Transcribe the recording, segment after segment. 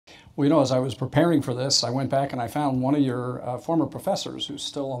Well, as I was preparing for this, I went back and I found one of your former professors who's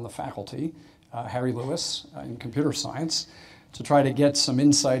still on the faculty, Harry Lewis, in computer science, to try to get some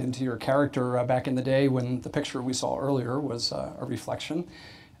insight into your character back in the day when the picture we saw earlier was a reflection.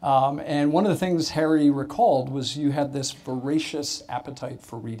 And one of the things Harry recalled was you had this voracious appetite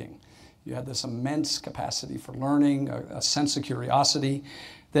for reading. You had this immense capacity for learning, a sense of curiosity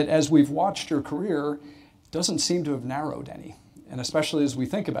that, as we've watched your career, doesn't seem to have narrowed any. And especially as we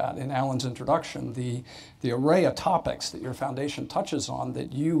think about, in Alan's introduction, the array of topics that your foundation touches on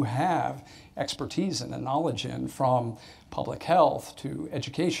that you have expertise in and knowledge in, from public health to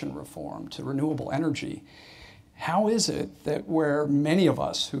education reform to renewable energy. How is it that where many of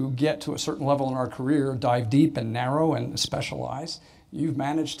us who get to a certain level in our career dive deep and narrow and specialize, you've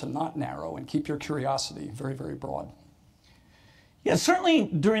managed to not narrow and keep your curiosity very, very broad? Yeah, certainly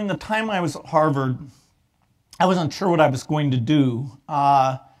during the time I was at Harvard, I wasn't sure what I was going to do.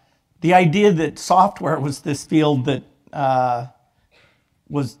 The idea that software was this field that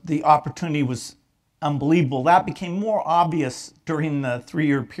the opportunity was unbelievable, that became more obvious during the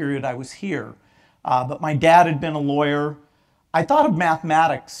 3-year period I was here. But my dad had been a lawyer. I thought of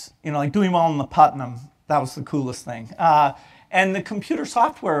mathematics, like doing well in the Putnam. That was the coolest thing. And the computer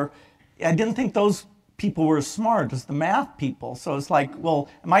software, I didn't think those people were as smart as the math people. So it's like, well,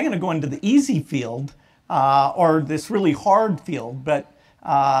 am I going to go into the easy field or this really hard field? But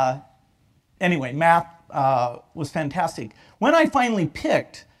anyway, math was fantastic. When I finally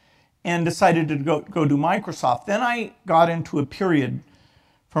picked and decided to go do Microsoft, then I got into a period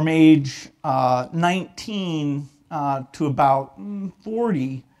from age 19 to about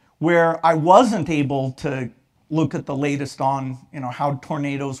 40 where I wasn't able to look at the latest on how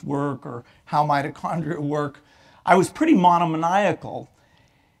tornadoes work or how mitochondria work. I was pretty monomaniacal.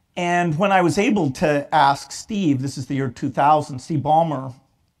 And when I was able to ask Steve, this is the year 2000, Steve Ballmer,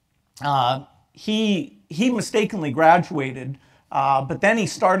 he mistakenly graduated, but then he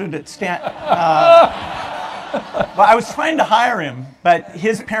started at Stanford. Well, I was trying to hire him, but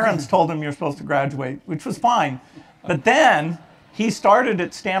his parents told him you're supposed to graduate, which was fine. But then he started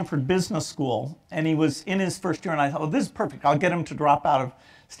at Stanford Business School, and he was in his first year, and I thought, oh, this is perfect. I'll get him to drop out of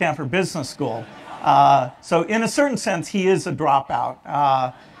Stanford Business School. So in a certain sense, he is a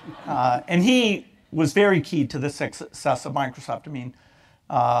dropout. And he was very key to the success of Microsoft. I mean,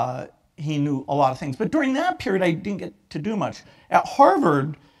 he knew a lot of things. But during that period, I didn't get to do much. At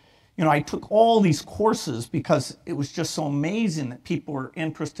Harvard, I took all these courses because it was just so amazing that people were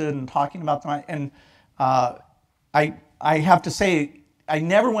interested in talking about them. And I have to say, I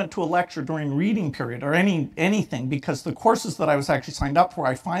never went to a lecture during reading period or anything because the courses that I was actually signed up for,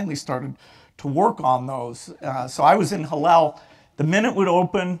 I finally started to work on those. So I was in Hillel the minute it would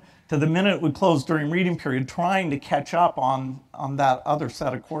open to the minute it would close during reading period, trying to catch up on that other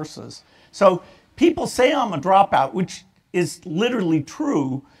set of courses. So people say I'm a dropout, which is literally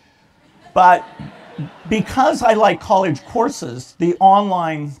true. But because I like college courses, the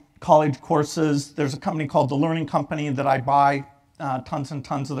online college courses, there's a company called The Learning Company that I buy tons and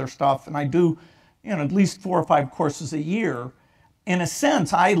tons of their stuff, and I do at least 4 or 5 courses a year. In a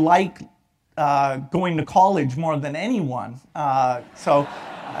sense, I like going to college more than anyone. So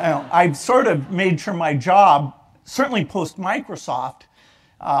I've sort of made sure my job, certainly post-Microsoft,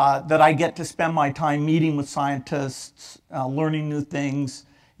 that I get to spend my time meeting with scientists, learning new things,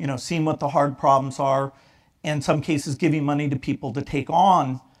 seeing what the hard problems are, in some cases giving money to people to take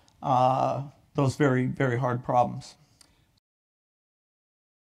on those very, very hard problems.